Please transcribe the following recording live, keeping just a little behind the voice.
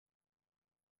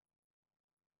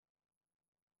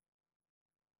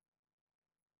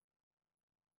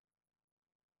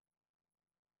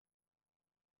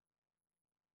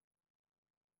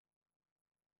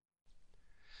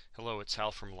Hello, it's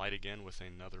Hal from Light again with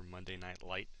another Monday Night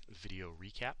Light video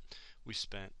recap. We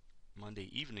spent Monday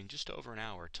evening just over an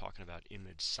hour talking about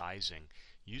image sizing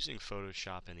using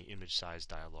Photoshop and the image size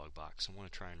dialog box. I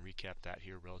want to try and recap that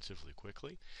here relatively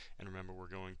quickly. And remember, we're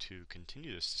going to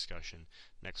continue this discussion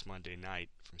next Monday night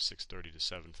from 6:30 to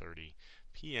 7:30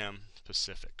 p.m.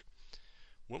 Pacific.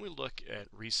 When we look at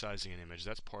resizing an image,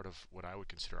 that's part of what I would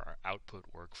consider our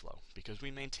output workflow, because we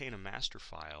maintain a master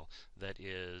file that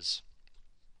is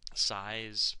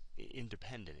size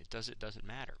independent. It doesn't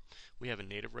matter. We have a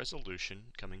native resolution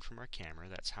coming from our camera.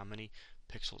 That's how many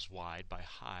pixels wide by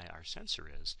high our sensor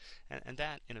is, and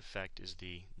that in effect is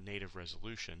the native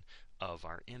resolution of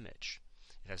our image.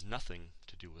 It has nothing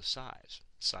to do with size.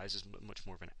 Size is much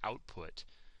more of an output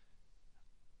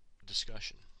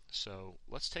discussion. So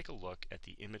let's take a look at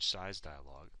the image size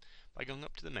dialog by going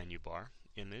up to the menu bar,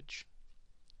 image,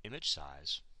 image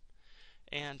size,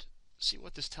 and see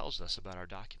what this tells us about our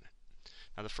document.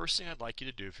 Now, the first thing I'd like you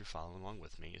to do, if you're following along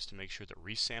with me, is to make sure that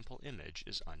resample image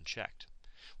is unchecked.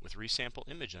 With resample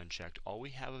image unchecked, all we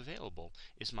have available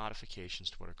is modifications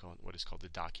to what is called the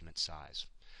document size.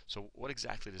 So what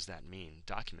exactly does that mean,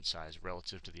 document size,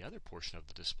 relative to the other portion of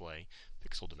the display,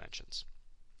 pixel dimensions?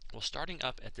 Well, starting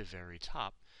up at the very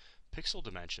top, pixel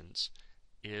dimensions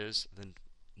is the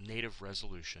native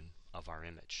resolution of our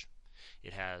image.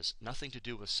 It has nothing to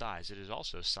do with size. It is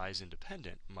also size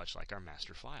independent, much like our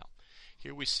master file.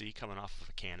 Here we see, coming off of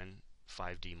a Canon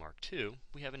 5D Mark II,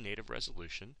 we have a native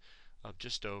resolution of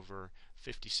just over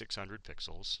 5,600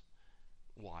 pixels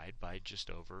wide by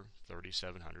just over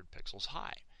 3,700 pixels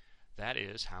high. That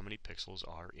is how many pixels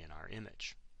are in our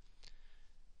image.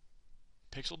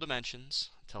 Pixel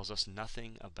dimensions tells us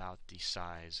nothing about the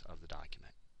size of the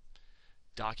document.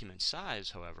 Document size,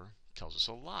 however, tells us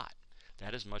a lot.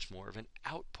 That is much more of an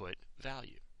output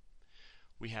value.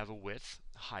 We have a width,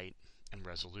 height, and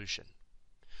resolution.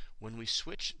 When we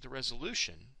switch the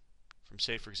resolution from,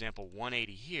 say, for example,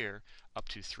 180 here up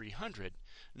to 300,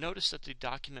 notice that the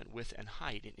document width and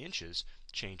height in inches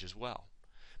change as well.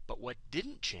 But what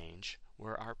didn't change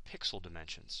were our pixel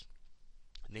dimensions.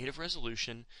 Native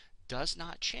resolution does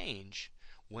not change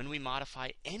when we modify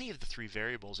any of the three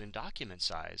variables in document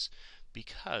size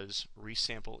because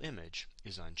resample image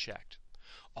is unchecked.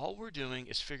 All we're doing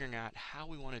is figuring out how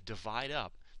we want to divide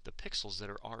up the pixels that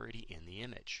are already in the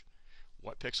image.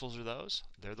 What pixels are those?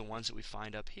 They're the ones that we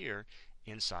find up here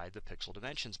inside the pixel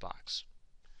dimensions box.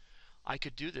 I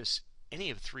could do this any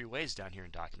of three ways down here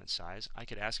in document size. I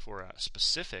could ask for a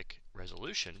specific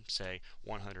resolution, say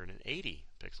 180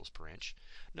 pixels per inch,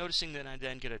 noticing that I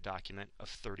then get a document of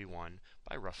 31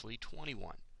 by roughly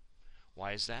 21.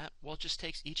 Why is that? Well, it just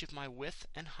takes each of my width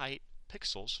and height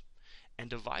pixels and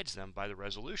divides them by the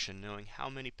resolution, knowing how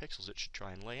many pixels it should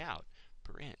try and lay out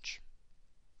per inch.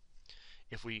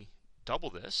 If we double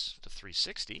this to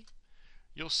 360,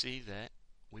 you'll see that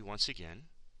we once again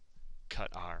cut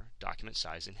our document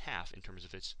size in half in terms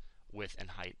of its width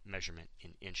and height measurement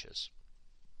in inches.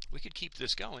 We could keep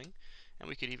this going, and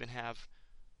we could even have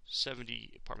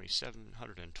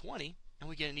 720, and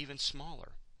we get an even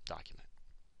smaller document.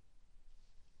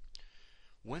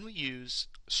 When we use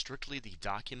strictly the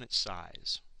document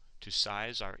size to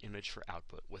size our image for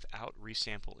output without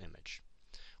resample image,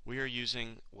 we are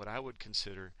using what I would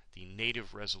consider the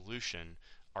native resolution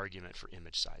argument for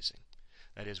image sizing.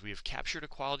 That is, we have captured a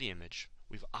quality image,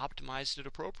 we've optimized it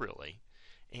appropriately,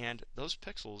 and those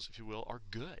pixels, if you will, are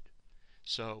good.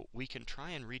 So we can try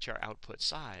and reach our output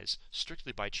size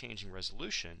strictly by changing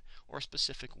resolution or a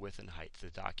specific width and height to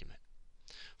the document.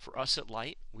 For us at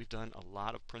Light, we've done a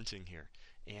lot of printing here,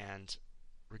 and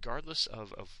regardless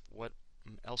of what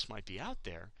else might be out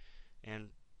there, and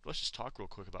let's just talk real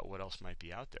quick about what else might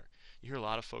be out there. You hear a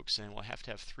lot of folks saying, well, I have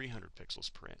to have 300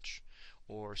 pixels per inch,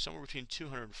 or somewhere between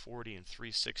 240 and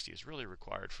 360 is really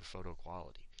required for photo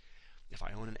quality. If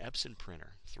I own an Epson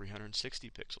printer, 360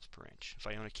 pixels per inch. If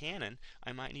I own a Canon,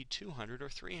 I might need 200 or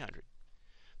 300.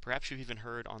 Perhaps you've even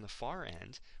heard on the far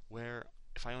end where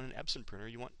if I own an Epson printer,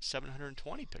 you want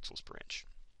 720 pixels per inch.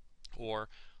 Or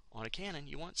on a Canon,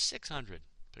 you want 600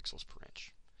 pixels per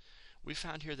inch. We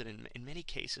found here that in many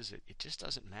cases it just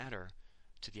doesn't matter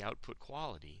to the output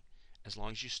quality as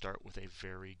long as you start with a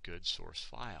very good source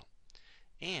file.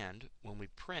 And when we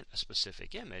print a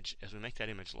specific image, as we make that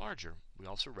image larger, we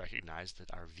also recognize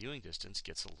that our viewing distance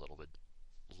gets a little bit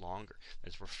longer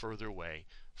as we're further away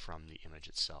from the image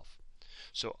itself.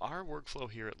 So our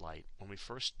workflow here at Light, when we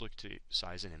first look to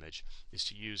size an image, is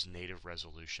to use native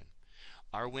resolution.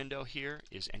 Our window here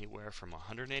is anywhere from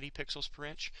 180 pixels per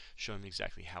inch, showing me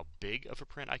exactly how big of a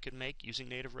print I could make using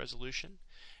native resolution.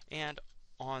 And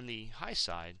on the high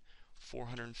side,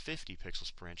 450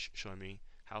 pixels per inch, showing me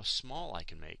how small I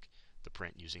can make the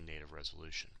print using native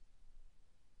resolution.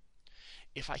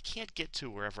 If I can't get to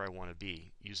wherever I want to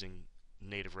be using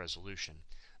native resolution,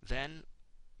 then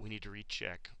we need to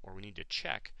recheck, or we need to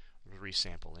check the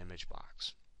resample image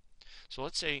box. So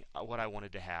let's say what I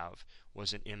wanted to have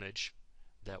was an image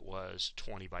that was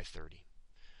 20 by 30.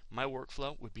 My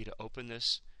workflow would be to open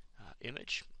this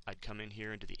image. I'd come in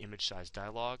here into the image size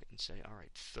dialog and say,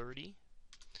 alright, 30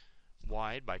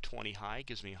 wide by 20 high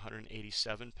gives me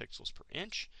 187 pixels per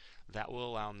inch. That will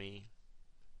allow me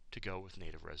to go with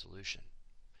native resolution.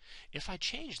 If I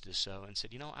changed this and said,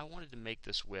 I wanted to make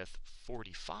this width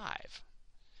 45,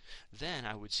 then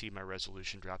I would see my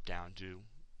resolution drop down to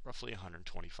roughly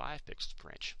 125 pixels per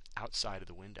inch outside of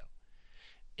the window.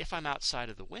 If I'm outside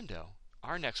of the window,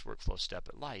 our next workflow step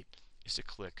at Light is to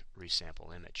click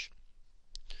Resample Image.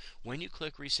 When you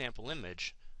click Resample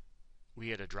Image, we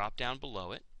get a drop down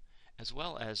below it, as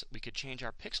well as we could change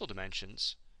our pixel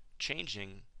dimensions,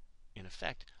 changing, in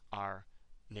effect, our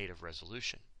native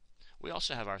resolution. We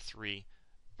also have our three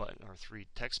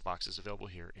text boxes available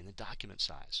here in the document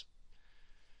size.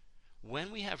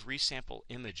 When we have Resample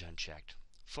Image unchecked,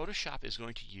 Photoshop is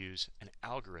going to use an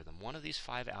algorithm, one of these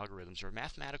 5 algorithms or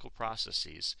mathematical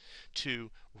processes,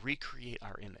 to recreate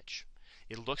our image.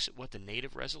 It looks at what the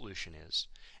native resolution is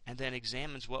and then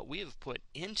examines what we have put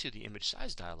into the image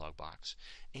size dialog box,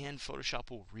 and Photoshop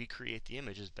will recreate the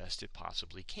image as best it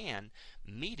possibly can,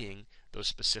 meeting those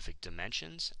specific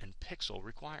dimensions and pixel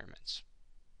requirements.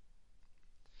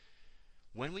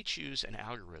 When we choose an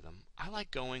algorithm, I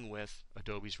like going with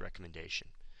Adobe's recommendation.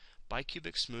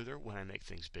 Bicubic smoother when I make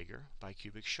things bigger,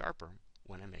 bicubic sharper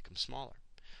when I make them smaller.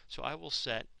 So I will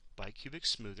set bicubic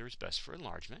smoother as best for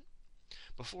enlargement.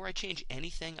 Before I change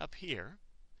anything up here,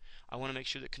 I want to make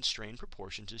sure that constrained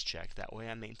proportions is checked. That way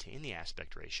I maintain the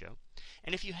aspect ratio.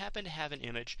 And if you happen to have an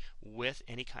image with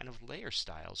any kind of layer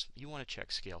styles, you want to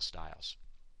check scale styles.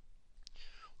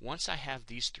 Once I have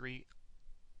these 3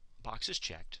 boxes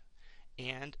checked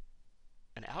and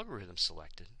an algorithm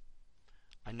selected,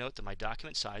 I note that my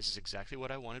document size is exactly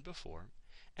what I wanted before,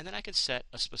 and then I can set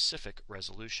a specific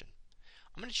resolution.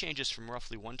 I'm going to change this from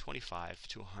roughly 125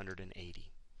 to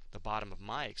 180, the bottom of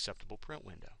my acceptable print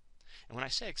window. And when I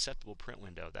say acceptable print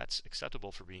window, that's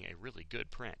acceptable for being a really good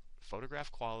print,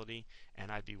 photograph quality,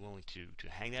 and I'd be willing to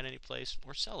hang that any place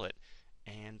or sell it,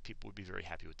 and people would be very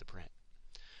happy with the print.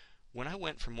 When I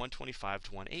went from 125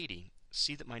 to 180,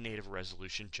 see that my native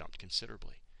resolution jumped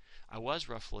considerably. I was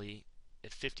roughly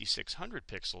at 5600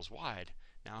 pixels wide,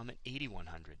 now I'm at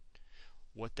 8100.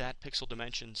 What that pixel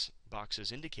dimensions box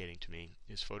is indicating to me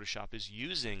is Photoshop is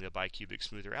using the bicubic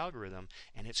smoother algorithm,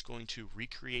 and it's going to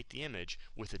recreate the image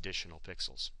with additional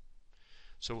pixels.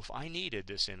 So if I needed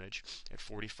this image at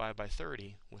 45 by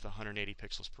 30 with 180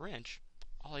 pixels per inch,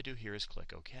 all I do here is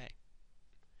click OK.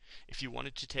 If you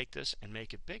wanted to take this and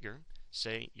make it bigger,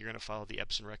 say you're going to follow the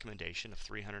Epson recommendation of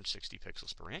 360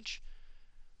 pixels per inch,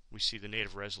 we see the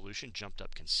native resolution jumped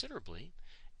up considerably,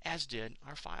 as did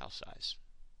our file size.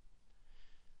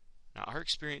 Now our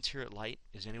experience here at Light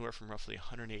is anywhere from roughly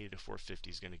 180 to 450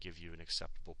 is going to give you an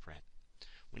acceptable print.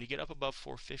 When you get up above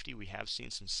 450, we have seen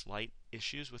some slight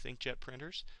issues with inkjet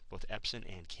printers, both Epson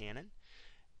and Canon.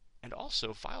 And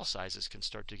also file sizes can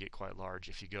start to get quite large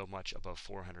if you go much above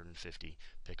 450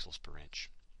 pixels per inch.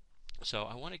 So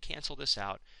I want to cancel this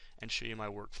out and show you my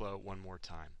workflow one more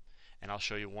time. And I'll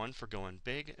show you one for going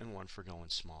big and one for going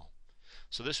small.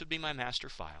 So this would be my master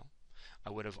file. I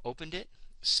would have opened it,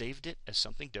 saved it as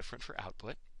something different for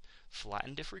output,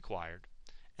 flattened if required,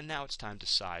 and now it's time to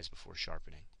size before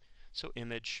sharpening. So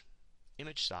image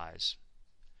size.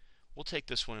 We'll take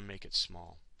this one and make it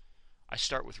small. I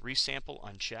start with resample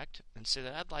unchecked and say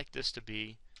that I'd like this to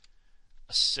be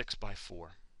a 6 by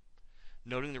 4.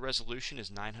 Noting the resolution is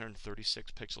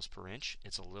 936 pixels per inch,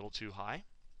 it's a little too high.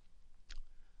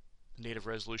 Native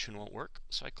resolution won't work,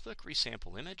 so I click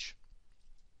Resample Image,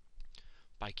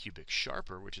 bicubic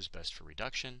sharper, which is best for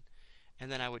reduction,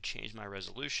 and then I would change my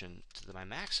resolution to my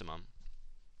maximum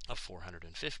of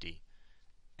 450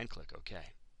 and click OK.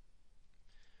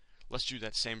 Let's do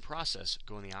that same process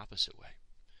going the opposite way.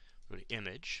 Go to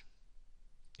Image,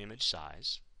 Image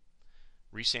Size,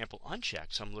 Resample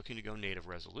Unchecked, so I'm looking to go native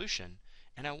resolution,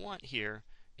 and I want here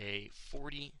a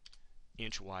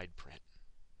 40-inch wide print.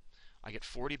 I get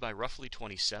 40 by roughly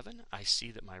 27. I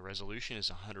see that my resolution is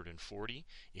 140.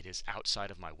 It is outside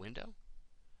of my window.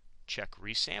 Check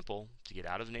Resample to get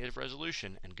out of native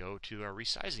resolution and go to our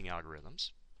resizing algorithms.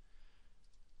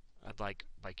 I'd like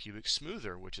bicubic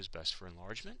smoother, which is best for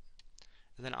enlargement.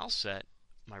 And then I'll set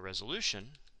my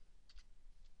resolution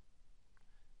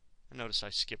Notice I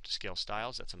skipped scale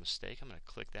styles. That's a mistake. I'm going to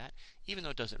click that. Even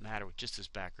though it doesn't matter with just this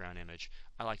background image,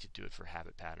 I like to do it for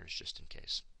habit patterns just in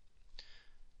case.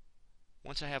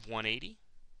 Once I have 180,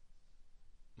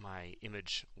 my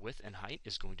image width and height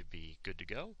is going to be good to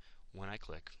go when I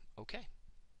click OK.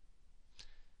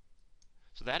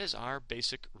 So that is our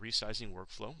basic resizing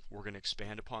workflow. We're going to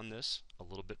expand upon this a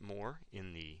little bit more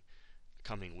in the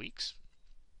coming weeks.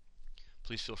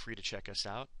 Please feel free to check us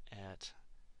out at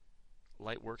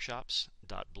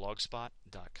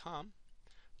lightworkshops.blogspot.com.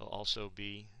 There'll also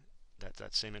be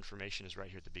that same information is right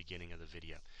here at the beginning of the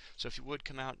video. So if you would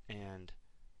come out and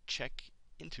check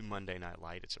into Monday Night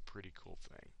Light, it's a pretty cool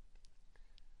thing.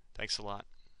 Thanks a lot.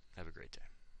 Have a great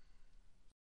day.